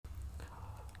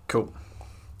Cool.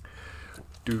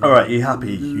 All right, you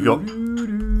happy? Yep.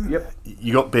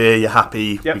 You got beer. You're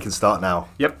happy. Yep. We can start now.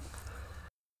 Yep.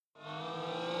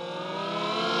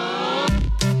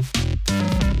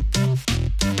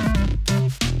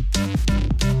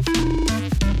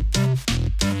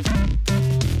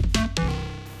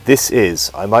 This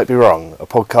is I Might Be Wrong, a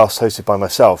podcast hosted by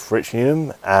myself, Rich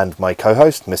Newnham, and my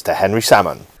co-host, Mr. Henry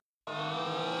Salmon.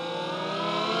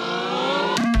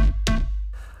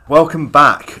 Welcome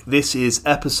back. This is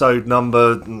episode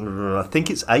number, I think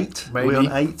it's 8. Maybe. Are we on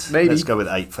 8? Maybe. Let's go with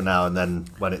 8 for now, and then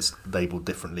when it's labelled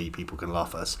differently, people can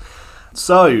laugh at us.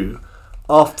 So,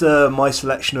 after my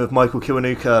selection of Michael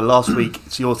Kiwanuka last week,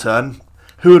 it's your turn.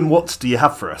 Who and what do you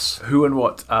have for us? Who and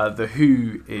what? The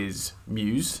who is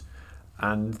Muse,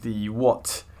 and the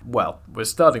what, well, we're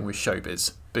starting with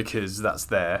Showbiz, because it's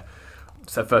their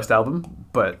first album,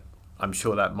 but I'm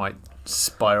sure that might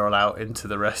spiral out into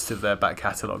the rest of their back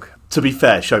catalogue. To be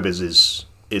fair, Showbiz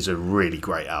is a really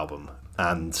great album,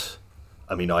 and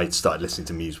I mean, I started listening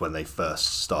to Muse when they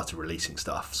first started releasing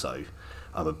stuff, so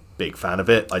I'm a big fan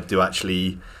of it. I do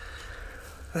actually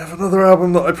have another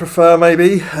album that I prefer,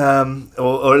 maybe,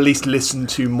 or at least listen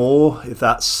to more, if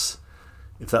that's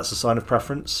a sign of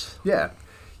preference. Yeah,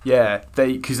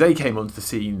 because they came onto the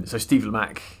scene. So Steve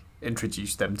Lamacq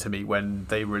introduced them to me when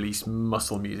they released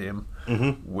Muscle Museum,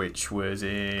 which was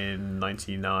in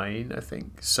 '99, I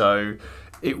think. So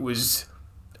it was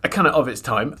a kind of its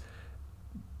time,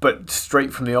 but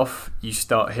straight from the off, you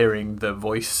start hearing the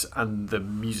voice and the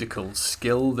musical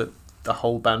skill that the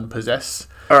whole band possess.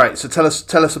 All right, so tell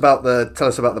us about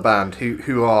the band.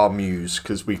 Who are Muse?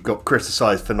 Because we've got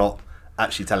criticised for not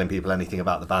actually telling people anything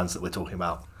about the bands that we're talking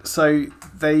about. So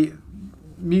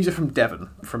Muse are from Devon,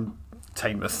 from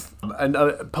Teignmouth, and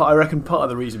I reckon part of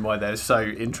the reason why they're so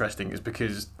interesting is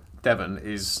because Devon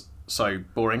is so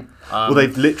boring. Well,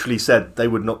 they've literally said they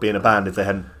would not be in a band if they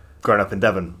hadn't grown up in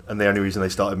Devon, and the only reason they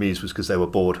started Muse was because they were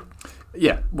bored.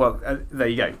 Yeah, well, there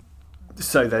you go.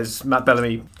 So there's Matt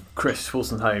Bellamy, Chris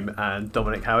Wolstenholme, and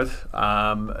Dominic Howard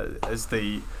as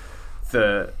the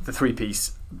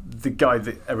three-piece. The guy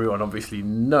that everyone obviously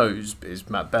knows is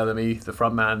Matt Bellamy, the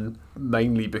frontman,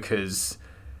 mainly because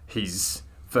he's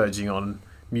verging on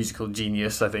musical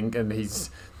genius, I think, and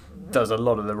does a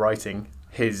lot of the writing.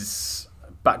 His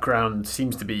background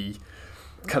seems to be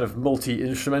kind of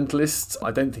multi-instrumentalist.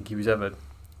 I don't think he was ever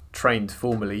trained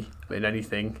formally in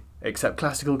anything except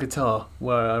classical guitar,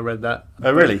 where I read that.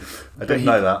 Oh, really? I didn't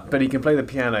know that. But he can play the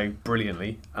piano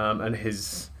brilliantly, and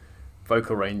his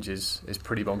vocal range is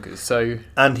pretty bonkers. So,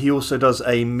 and he also does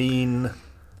a mean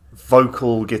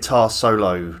vocal guitar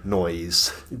solo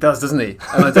noise. He does, doesn't he?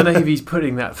 And I don't know if he's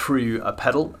putting that through a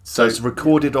pedal. So it's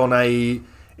recorded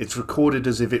it's recorded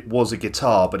as if it was a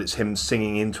guitar, but it's him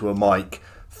singing into a mic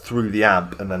through the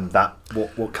amp, and then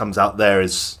what comes out there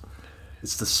it's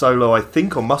the solo, I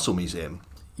think, on Muscle Museum.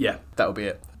 Yeah, that'll be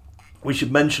it. We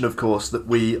should mention, of course, that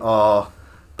we are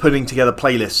putting together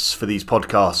playlists for these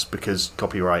podcasts because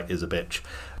copyright is a bitch.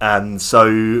 And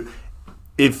so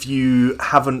if you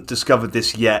haven't discovered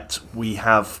this yet, we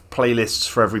have playlists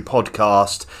for every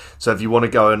podcast. So if you want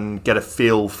to go and get a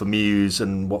feel for Muse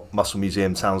and what Muscle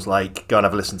Museum sounds like, go and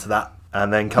have a listen to that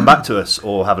and then come back to us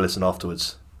or have a listen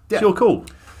afterwards. Yeah. You're cool.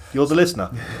 You're the listener.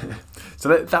 So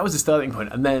that was the starting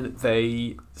point, and then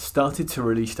they started to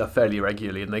release stuff fairly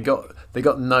regularly, and they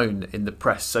got known in the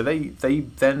press. So they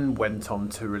then went on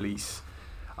to release,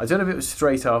 I don't know if it was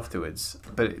straight afterwards,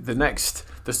 but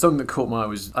the song that caught my eye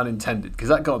was Unintended, because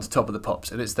that got onto Top of the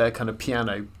Pops, and it's their kind of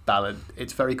piano ballad.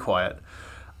 It's very quiet.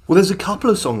 Well, there's a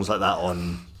couple of songs like that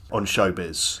on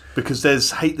Showbiz, because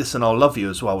there's Hate This and I'll Love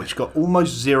You as well, which got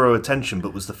almost zero attention,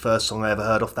 but was the first song I ever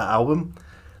heard off that album.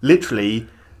 Literally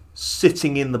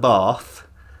sitting in the bath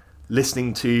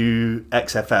listening to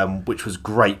XFM, which was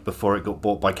great before it got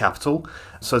bought by Capitol.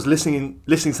 So I was listening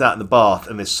to that in the bath,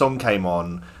 and this song came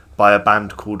on by a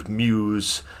band called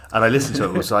Muse, and I listened to it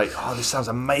and was like, oh, this sounds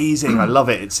amazing, I love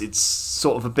it. It's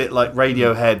sort of a bit like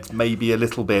Radiohead, maybe a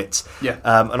little bit. Yeah.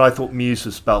 And I thought Muse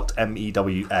was spelt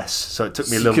Mews, so it took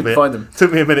me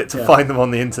took me a minute to find them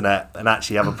on the internet and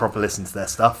actually have a proper listen to their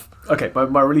stuff. Okay,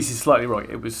 my release is slightly wrong.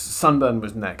 It was Sunburn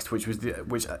was next, which I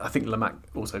think Lamacq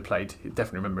also played. I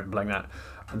definitely remember him playing that.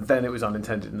 And then it was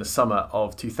Unintended in the summer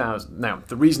of 2000. Now,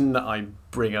 the reason that I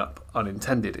bring up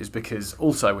Unintended is because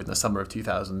also in the summer of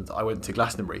 2000, I went to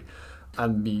Glastonbury,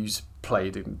 and Muse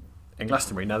played in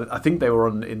Glastonbury. Now, I think they were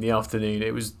on in the afternoon.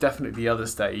 It was definitely the other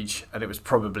stage, and it was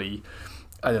probably,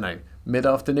 I don't know,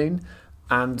 mid-afternoon.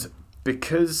 And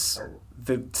because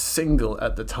the single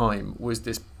at the time was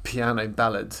this piano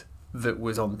ballad that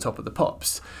was on Top of the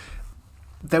Pops,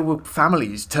 there were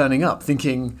families turning up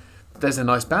thinking there's a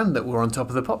nice band that were on Top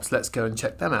of the Pops. Let's go and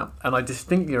check them out. And I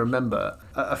distinctly remember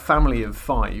a family of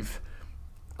 5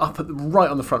 up right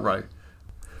on the front row.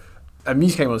 A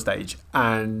music came on stage,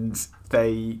 and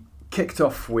they kicked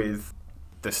off with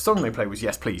the song they played was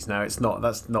Yes Please. Now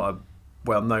that's not a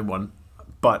well-known one,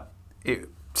 but it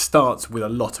starts with a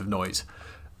lot of noise,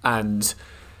 and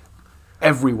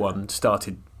everyone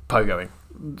started pogoing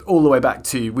all the way back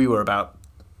to, we were about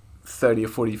 30 or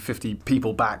 40, 50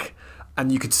 people back,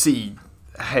 and you could see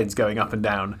heads going up and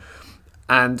down,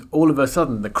 and all of a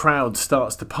sudden the crowd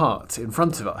starts to part in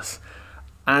front of us,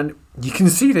 and you can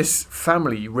see this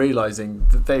family realising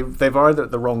that they've either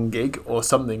at the wrong gig or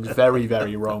something's very,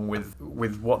 very wrong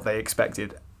with what they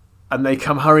expected, and they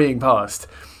come hurrying past.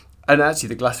 And actually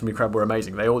the Glastonbury crowd were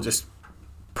amazing. They all just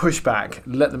pushed back,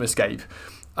 let them escape,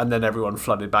 and then everyone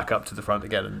flooded back up to the front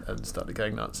again and started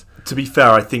going nuts. To be fair,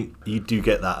 I think you do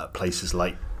get that at places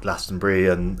like Glastonbury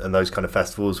and those kind of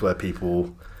festivals where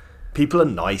people are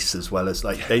nice, as well as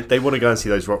like they want to go and see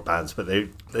those rock bands, but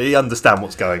they understand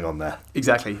what's going on there.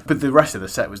 Exactly. But the rest of the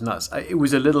set was nuts. It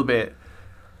was a little bit...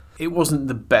 It wasn't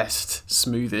the best,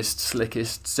 smoothest,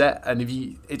 slickest set, and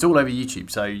it's all over YouTube,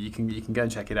 so you can go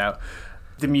and check it out.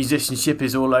 The musicianship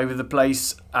is all over the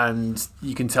place, and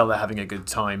you can tell they're having a good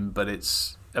time, but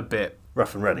it's a bit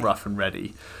rough and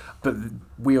ready. But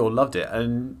we all loved it,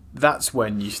 and that's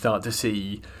when you start to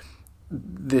see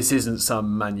this isn't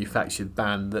some manufactured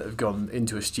band that have gone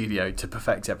into a studio to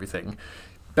perfect everything.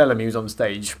 Bellamy was on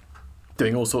stage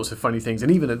doing all sorts of funny things,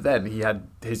 and even then he had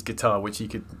his guitar, which he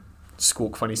could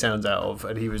squawk funny sounds out of,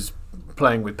 and he was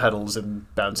playing with pedals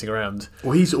and bouncing around.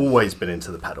 Well, he's always been into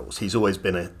the pedals. He's always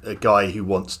been a guy who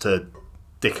wants to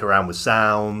dick around with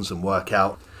sounds and work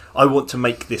out, I want to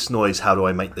make this noise, how do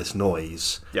I make this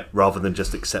noise? Yeah. Rather than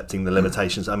just accepting the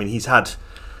limitations. I mean, he's had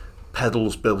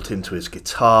pedals built into his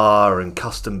guitar and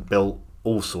custom built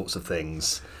all sorts of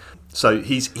things. So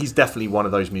he's definitely one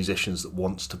of those musicians that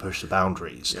wants to push the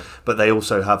boundaries. Yeah. But they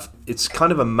also have, it's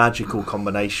kind of a magical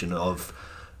combination of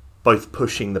both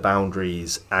pushing the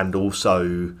boundaries and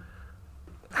also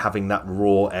having that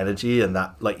raw energy and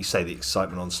that, like you say, the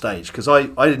excitement on stage. Because I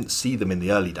didn't see them in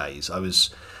the early days. I was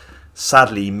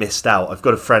sadly missed out. I've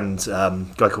got a friend, a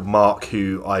guy called Mark,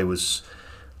 who I was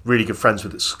really good friends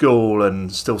with at school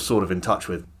and still sort of in touch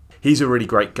with. He's a really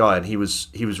great guy, and he was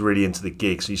really into the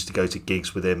gigs. I used to go to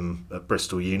gigs with him at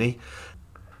Bristol Uni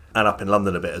and up in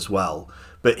London a bit as well.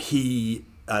 But he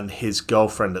and his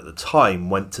girlfriend at the time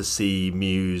went to see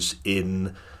Muse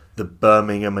in the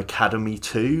Birmingham Academy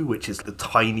 2, which is the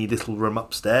tiny little room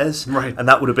upstairs. Right. And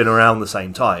that would have been around the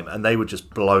same time. And they were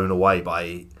just blown away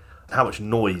by how much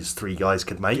noise 3 guys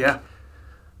could make. Yeah.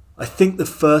 I think the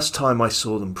first time I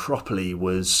saw them properly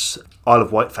was Isle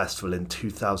of Wight Festival in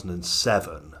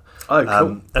 2007. Oh,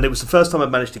 cool. And it was the first time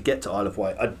I'd managed to get to Isle of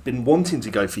Wight. I'd been wanting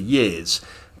to go for years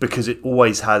because it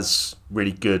always has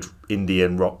really good indie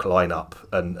and rock lineup,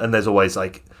 and there's always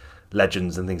like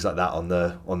legends and things like that on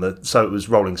the. So it was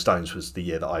Rolling Stones was the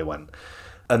year that I went,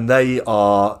 and they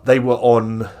were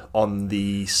on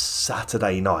the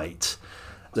Saturday night.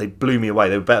 They blew me away.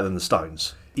 They were better than the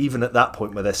Stones. Even at that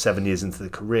point where they're 7 years into the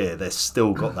career, they've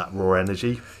still got that raw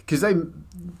energy. Because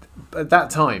at that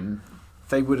time,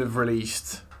 they would have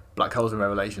released Black Holes and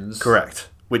Revelations. Correct.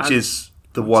 Which is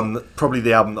the one, probably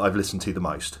the album that I've listened to the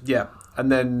most. Yeah. And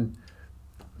then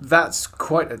that's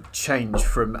quite a change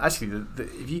from, actually,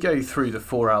 if you go through the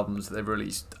 4 albums that they've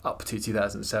released up to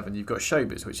 2007, you've got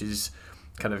Showbiz, which is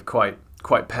kind of quite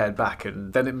pared back,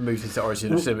 and then it moves into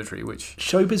Origin of Symmetry, which...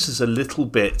 Showbiz is a little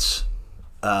bit...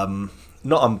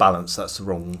 not unbalanced, that's the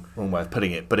wrong way of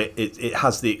putting it, but it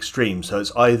has the extreme. So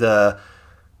it's either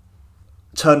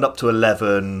turned up to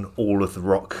 11, all of the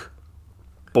rock,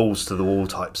 balls to the wall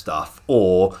type stuff,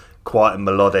 or quiet and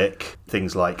melodic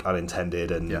things like Unintended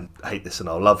and Hate This and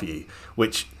I'll Love You,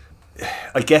 which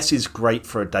I guess is great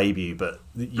for a debut, but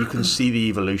you can see the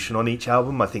evolution on each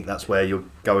album. I think that's where you're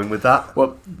going with that.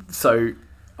 Well, so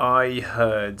I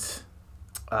heard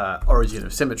Origin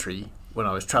of Symmetry when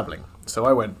I was travelling. So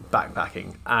I went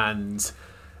backpacking and...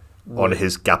 On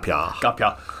his gap year.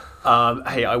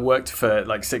 Hey, I worked for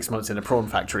like 6 months in a prawn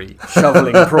factory,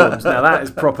 shoveling prawns. Now that is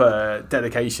proper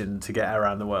dedication to get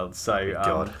around the world. So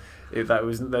God.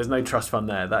 There's no trust fund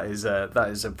there. That is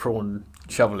a prawn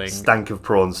shoveling. Stank of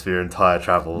prawns for your entire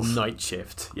travels. Night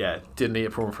shift. Yeah, didn't eat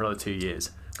a prawn for another 2 years.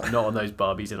 Not on those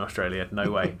Barbies in Australia.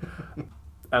 No way.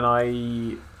 And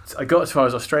I got as far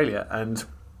as Australia, and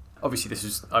obviously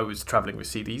I was travelling with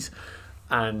CDs,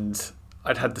 and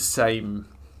I'd had the same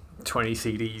 20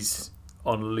 CDs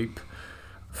on loop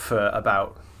for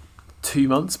about 2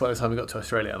 months by the time I got to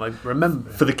Australia. And I remember...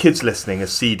 For the kids listening, a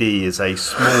CD is a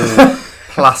small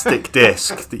plastic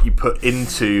disc that you put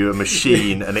into a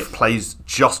machine and it plays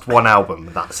just one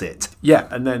album. That's it. Yeah,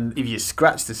 and then if you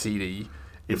scratch the CD,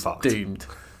 You're it's fucked. doomed.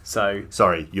 So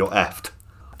You're effed.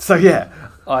 So yeah,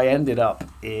 I ended up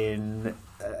in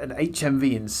an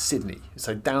HMV in Sydney,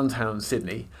 so downtown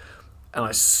Sydney, and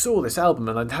I saw this album,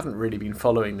 and I hadn't really been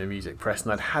following the music press,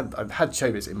 and I'd had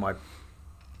Showbiz in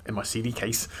my CD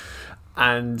case,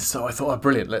 and so I thought, oh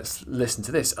brilliant, let's listen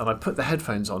to this, and I put the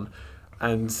headphones on,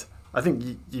 and I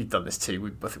think you've done this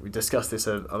too. I think we discussed this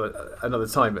another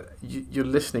time. But you're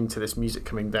listening to this music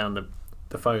coming down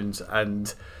the phones,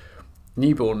 and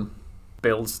Newborn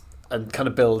builds. And kind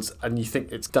of builds, and you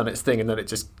think it's done its thing, and then it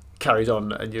just carries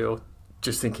on, and you're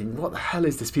just thinking, "What the hell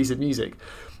is this piece of music?"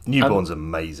 Newborn's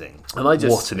amazing. And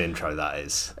what an intro that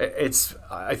is!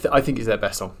 I think it's their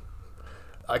best song.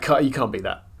 You can't beat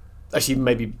that. Actually,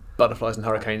 maybe Butterflies and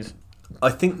Hurricanes. I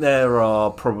think there are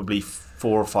probably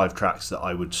 4 or 5 tracks that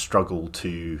I would struggle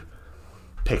to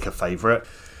pick a favourite.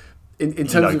 In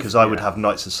terms of, because I would have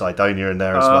Nights of Sidonia in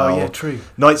there as well. Oh yeah, true.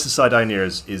 Nights of Sidonia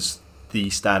is the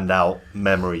standout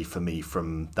memory for me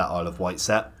from that Isle of Wight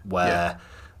set, where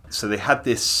so they had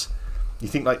this, you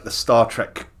think like the Star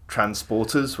Trek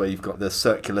transporters where you've got the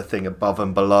circular thing above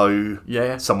and below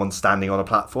someone standing on a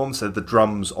platform, so the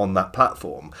drums on that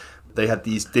platform, they had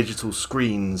these digital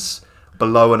screens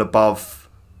below and above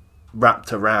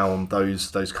wrapped around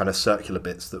those kind of circular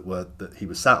bits that he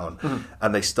was sat on,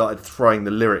 and they started throwing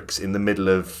the lyrics in the middle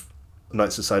of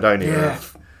Nights of Sidonia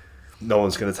of, no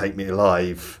one's going to take me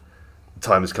alive,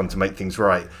 time has come to make things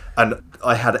right. And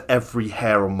I had every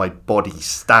hair on my body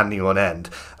standing on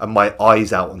end and my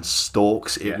eyes out on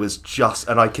stalks. It was just,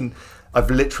 and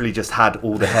I've literally just had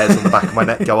all the hairs on the back of my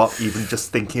neck go up even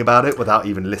just thinking about it without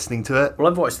even listening to it. Well,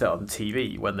 I've watched that on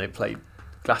TV when they played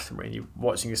Glastonbury, and you're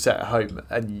watching a set at home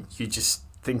and you're just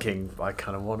thinking, I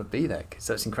kind of want to be there because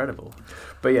that's incredible.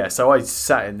 But yeah, so I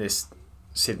sat in this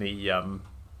Sydney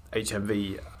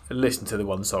HMV, listened to the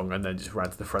one song, and then just ran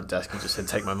to the front desk and just said,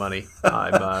 "Take my money.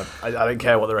 I don't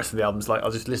care what the rest of the album's like.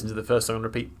 I'll just listen to the first song and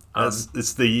repeat."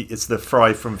 It's the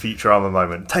Fry from Futurama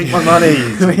moment. Take my money.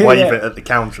 Wave it at the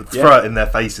counter, throw it in their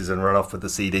faces, and run off with the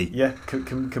CD. Yeah,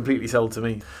 completely sold to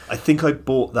me. I think I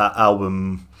bought that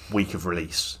album week of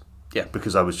release. Yeah,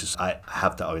 because I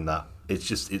have to own that.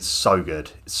 It's so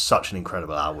good. It's such an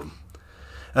incredible album,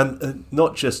 and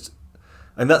not just.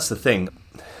 And that's the thing.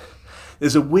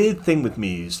 There's a weird thing with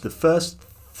Muse. The first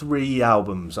 3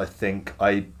 albums, I think,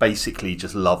 I basically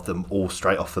just love them all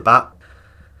straight off the bat.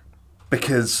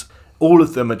 Because all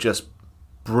of them are just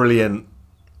brilliant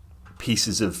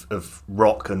pieces of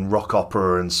rock and rock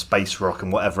opera and space rock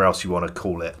and whatever else you want to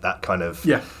call it. That kind of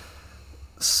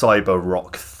cyber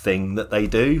rock thing that they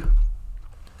do.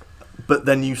 But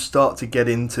then you start to get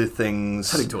into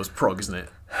things... Heading towards prog, isn't it?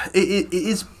 It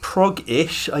is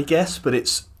prog-ish, I guess, but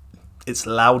it's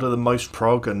louder than most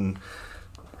prog and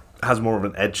has more of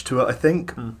an edge to it, I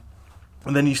think. And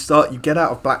then you get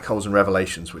out of Black Holes and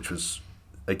Revelations, which was,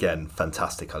 again,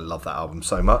 fantastic. I love that album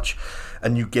so much.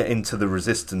 And you get into The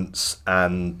Resistance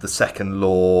and The Second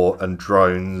Law and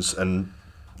Drones and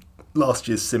last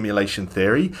year's Simulation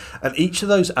Theory. And each of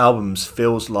those albums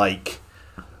feels like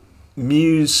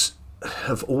Muse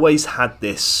have always had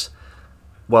this,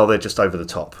 well, they're just over the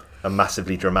top and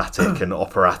massively dramatic and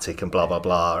operatic and blah, blah,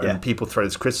 blah. And people throw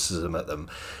this criticism at them.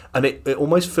 And it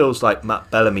almost feels like Matt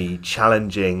Bellamy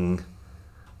challenging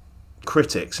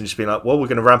critics and just being like, well, we're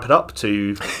going to ramp it up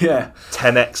to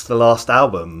 10x the last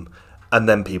album. And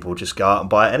then people just go out and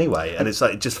buy it anyway. And it's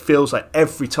like, it just feels like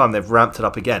every time they've ramped it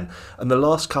up again. And the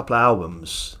last couple of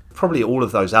albums, probably all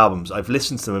of those albums, I've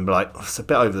listened to them and be like, oh, it's a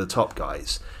bit over the top,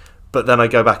 guys. But then I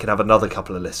go back and have another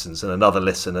couple of listens and another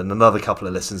listen and another couple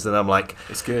of listens, and I'm like,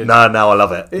 it's good. No, now I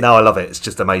love it. Now I love it. It's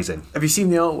just amazing. Have you seen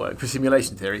the artwork for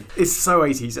Simulation Theory? It's so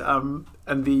 80s.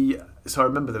 So I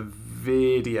remember the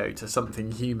video to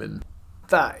Something Human.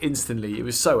 That instantly, it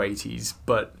was so 80s,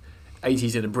 but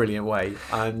 80s in a brilliant way.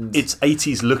 And it's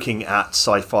 80s looking at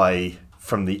sci-fi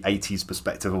from the 80s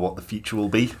perspective of what the future will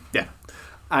be. Yeah.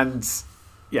 And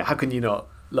yeah, how can you not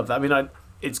love that? I mean,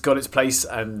 it's got its place,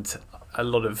 and a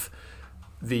lot of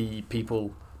the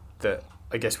people that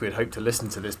I guess we'd hope to listen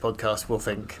to this podcast will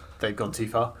think they've gone too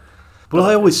far. Well,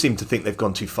 I always seem to think they've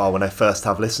gone too far when I first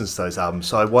have listened to those albums,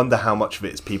 so I wonder how much of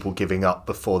it is people giving up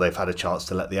before they've had a chance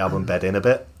to let the album bed in a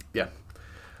bit.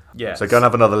 Yeah. So go and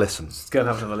have another listen. Just go and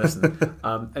have another listen.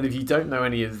 And if you don't know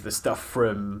any of the stuff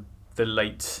from the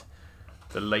late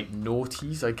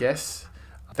noughties, I guess,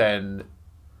 then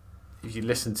if you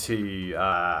listen to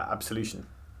Absolution,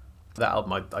 that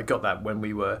album, I got that when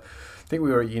I think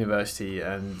we were at university,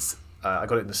 and I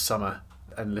got it in the summer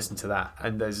and listened to that.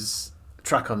 And there's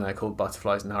track on there called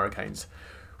Butterflies and Hurricanes,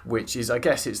 which is, I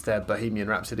guess it's their Bohemian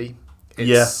Rhapsody.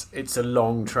 It's a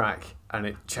long track and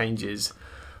it changes,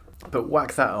 but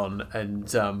whack that on and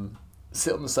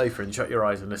sit on the sofa and shut your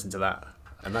eyes and listen to that,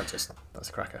 and that's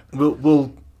a cracker.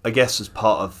 We'll I guess as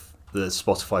part of the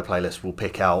Spotify playlist, we'll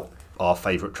pick out our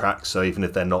favourite tracks. So even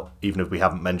if we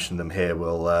haven't mentioned them here,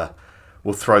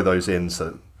 we'll throw those in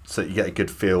so you get a good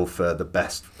feel for the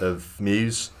best of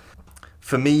Muse.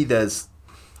 For me, there's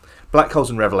Black Holes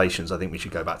and Revelations. I think we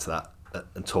should go back to that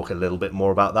and talk a little bit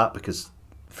more about that, because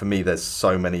for me, there's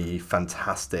so many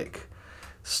fantastic.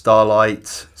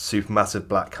 Starlight, Supermassive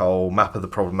Black Hole, Map of the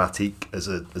Problematique as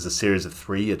a series of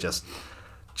 3 are just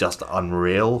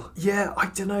unreal. Yeah, I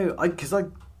don't know, because I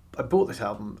bought this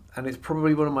album and it's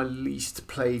probably one of my least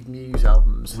played Muse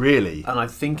albums. Really? And I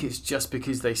think it's just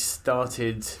because they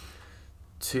started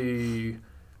to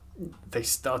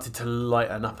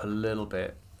lighten up a little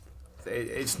bit.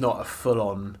 It's not a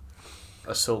full-on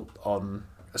assault on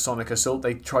a sonic assault.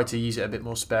 They try to use it a bit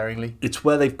more sparingly. It's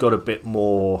where they've got a bit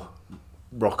more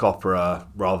rock opera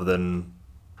rather than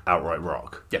outright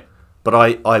rock. Yeah. But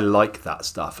I like that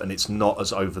stuff, and it's not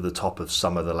as over the top of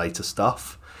some of the later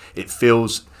stuff. It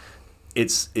feels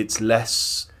it's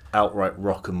less outright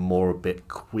rock and more a bit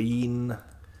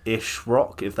Queen-ish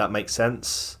rock, if that makes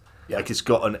sense. Yeah. Like it's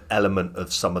got an element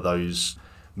of some of those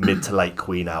mid to late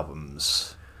Queen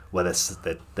albums where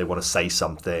they want to say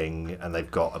something and they've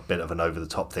got a bit of an over the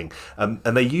top thing. And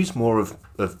they use more of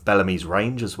Bellamy's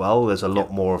range as well. There's a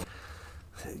lot more of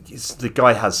the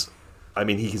guy has, I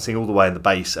mean, he can sing all the way in the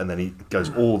bass and then he goes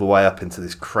all the way up into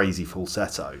this crazy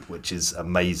falsetto, which is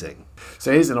amazing.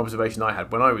 So here's an observation I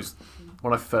had when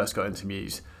I first got into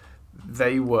Muse.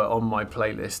 They were on my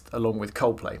playlist along with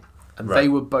Coldplay, and They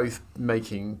were both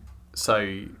making,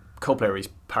 so Coldplay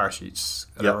released Parachutes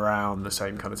at around the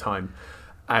same kind of time,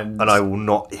 and I will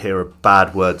not hear a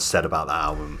bad word said about that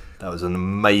album. That was an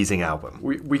amazing album.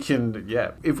 We can,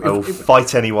 yeah. I will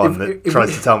fight anyone that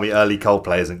tries to tell me early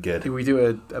Coldplay isn't good. If we do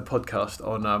a podcast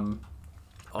on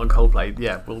Coldplay,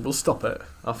 yeah, we'll stop it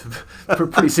after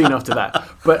pretty soon after that.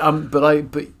 But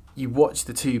you watch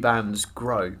the two bands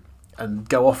grow and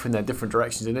go off in their different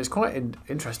directions, and it's quite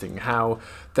interesting how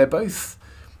they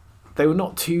were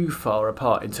not too far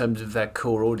apart in terms of their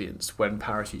core audience when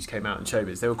Parachutes came out in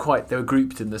Showbiz. They were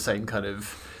grouped in the same kind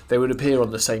of. They would appear on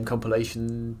the same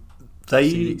compilation.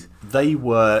 They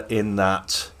were in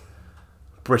that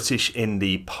British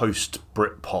indie post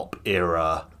Britpop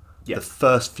era. Yeah. The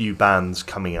first few bands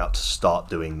coming out to start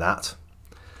doing that.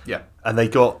 Yeah. And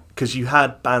because you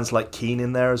had bands like Keane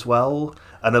in there as well,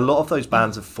 and a lot of those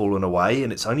bands have fallen away,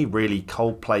 and it's only really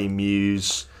Coldplay,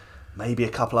 Muse, maybe a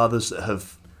couple others that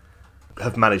have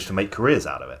managed to make careers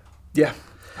out of it. Yeah.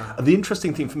 And the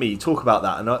interesting thing for me, you talk about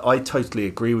that, and I totally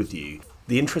agree with you.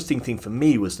 The interesting thing for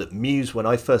me was that Muse, when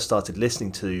I first started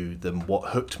listening to them, what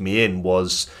hooked me in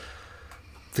was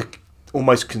the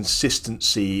almost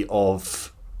consistency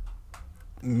of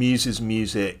Muse's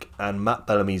music and Matt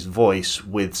Bellamy's voice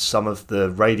with some of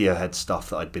the Radiohead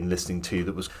stuff that I'd been listening to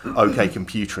that was OK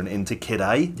Computer and Into Kid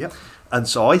A. Yep. And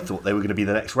so I thought they were going to be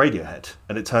the next Radiohead,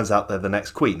 and it turns out they're the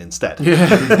next Queen instead.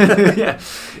 Yeah.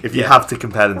 If you have to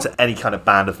compare them to any kind of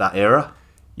band of that era.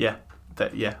 Yeah.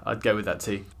 I'd go with that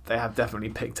too. They have definitely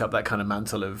picked up that kind of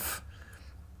mantle of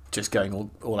just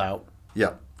going all out.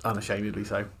 Yeah. Unashamedly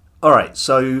so. All right,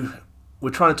 so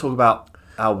we're trying to talk about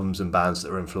albums and bands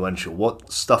that are influential.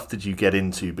 What stuff did you get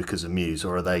into because of Muse,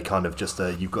 or are they kind of just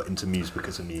you got into Muse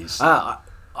because of Muse? I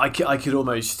could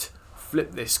almost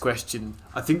flip this question.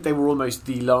 I think they were almost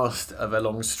the last of a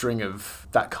long string of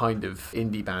that kind of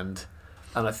indie band,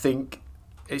 and I think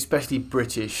especially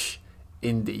British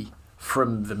indie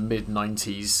from the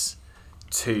mid-90s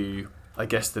to, I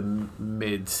guess, the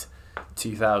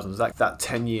mid-2000s, that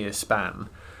 10-year span.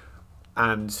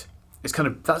 And it's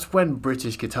that's when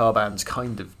British guitar bands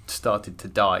kind of started to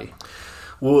die.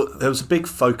 Well, there was a big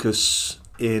focus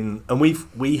and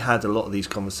we had a lot of these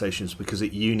conversations because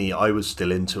at uni I was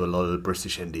still into a lot of the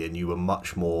British indie, and you were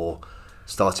much more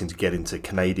starting to get into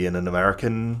Canadian and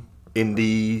American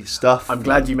indie stuff. I'm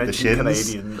glad you mentioned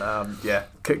Canadian.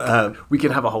 We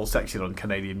can have a whole section on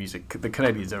Canadian music. The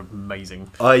Canadians are amazing.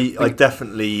 I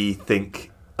definitely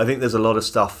think there's a lot of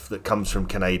stuff that comes from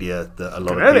Canada that a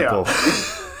lot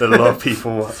of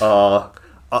people are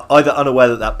either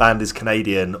unaware that band is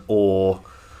Canadian, or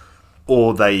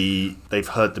they've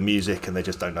heard the music and they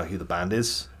just don't know who the band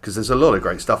is, because there's a lot of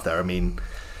great stuff there. I mean,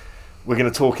 we're going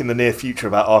to talk in the near future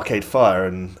about Arcade Fire,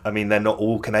 and I mean, they're not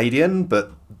all Canadian,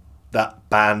 but that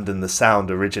band and the sound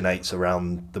originates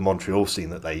around the Montreal scene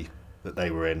that they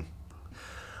were in.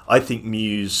 I think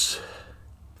Muse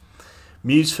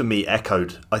Muse for me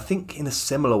echoed, I think in a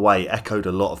similar way, echoed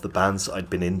a lot of the bands that I'd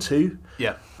been into.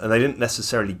 Yeah. And they didn't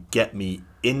necessarily get me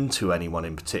into anyone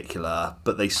in particular,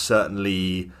 but they sort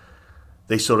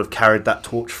of carried that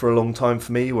torch for a long time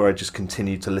for me, where I just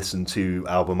continued to listen to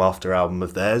album after album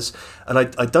of theirs. And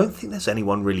I don't think there's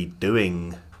anyone really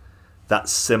doing that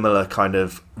similar kind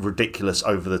of ridiculous,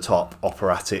 over-the-top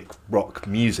operatic rock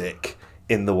music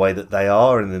in the way that they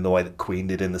are and in the way that Queen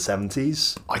did in the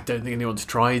 70s. I don't think anyone's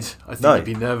tried. I think No. they'd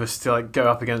be nervous to like go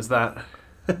up against that.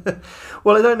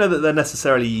 Well, I don't know that they're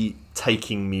necessarily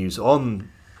taking Muse on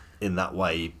in that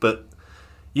way, but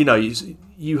you know,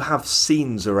 you have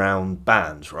scenes around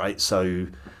bands, right? So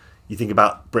you think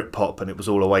about Britpop and it was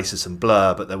all Oasis and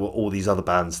Blur, but there were all these other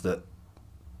bands that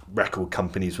record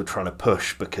companies were trying to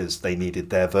push because they needed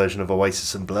their version of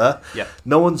Oasis and Blur. Yeah.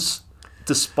 No one's,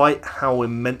 despite how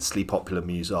immensely popular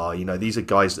Muse are, you know, these are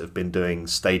guys that have been doing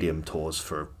stadium tours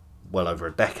for well over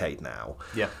a decade now.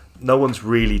 Yeah. No one's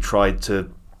really tried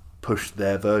to push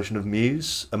their version of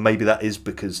Muse, and maybe that is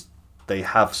because they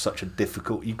have such a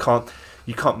difficult... You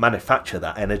can't manufacture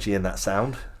that energy and that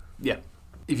sound. Yeah.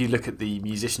 If you look at the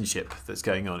musicianship that's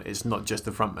going on, it's not just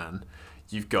the front man.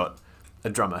 You've got a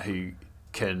drummer who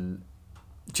can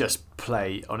just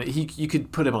play on it. You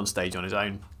could put him on stage on his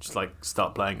own, just like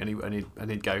start playing, and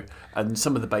he'd go. And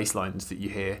some of the bass lines that you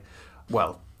hear,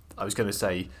 well, I was going to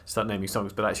say start naming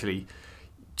songs, but actually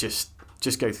just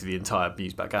go through the entire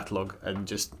Muse back catalogue and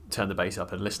just turn the bass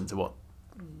up and listen to what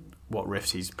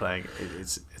riffs he's playing.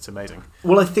 It's amazing.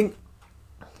 Well, I think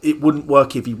it wouldn't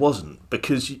work if he wasn't,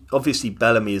 because obviously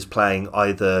Bellamy is playing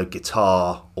either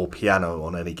guitar or piano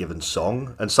on any given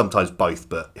song, and sometimes both,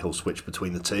 but he'll switch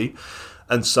between the two.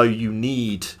 And so you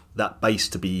need that bass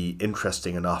to be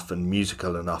interesting enough and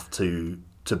musical enough to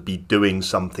be doing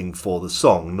something for the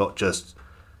song, not just,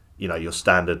 you know, your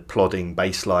standard plodding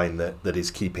bass line that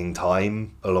is keeping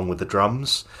time along with the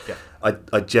drums. Yeah.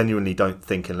 I genuinely don't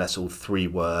think, unless all three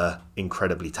were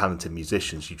incredibly talented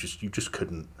musicians, you just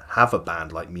couldn't have a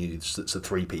band like Muse that's a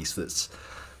three-piece that's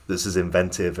as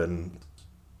inventive and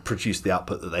produce the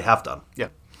output that they have done. Yeah.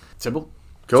 Simple.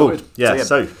 Cool. Sorted. Yeah.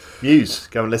 So Muse,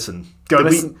 go and listen. Go and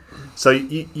listen. So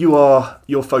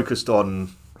you're focused on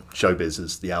Showbiz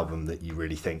as the album that you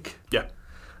really think. Yeah.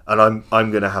 And I'm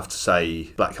going to have to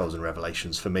say Black Holes and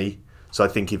Revelations for me. So I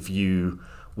think if you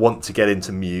want to get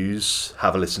into Muse,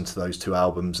 have a listen to those two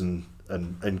albums and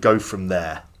go from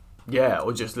there. Yeah,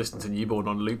 or just listen to Newborn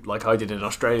on loop like I did in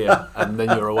Australia, and then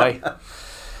you're away.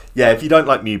 Yeah, if you don't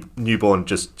like Newborn,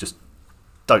 just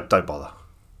don't bother.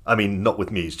 I mean, not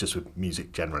with Muse, just with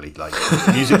music generally. Like,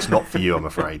 music's not for you, I'm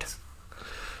afraid.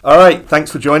 All right,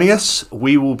 thanks for joining us.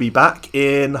 We will be back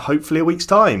in hopefully a week's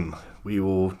time. We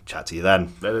will chat to you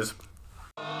then. That is.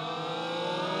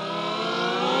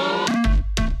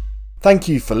 Thank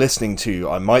you for listening to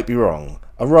I Might Be Wrong,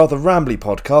 a rather rambly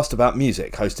podcast about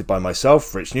music hosted by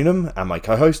myself, Rich Newnham, and my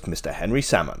co-host, Mr. Henry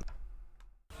Salmon.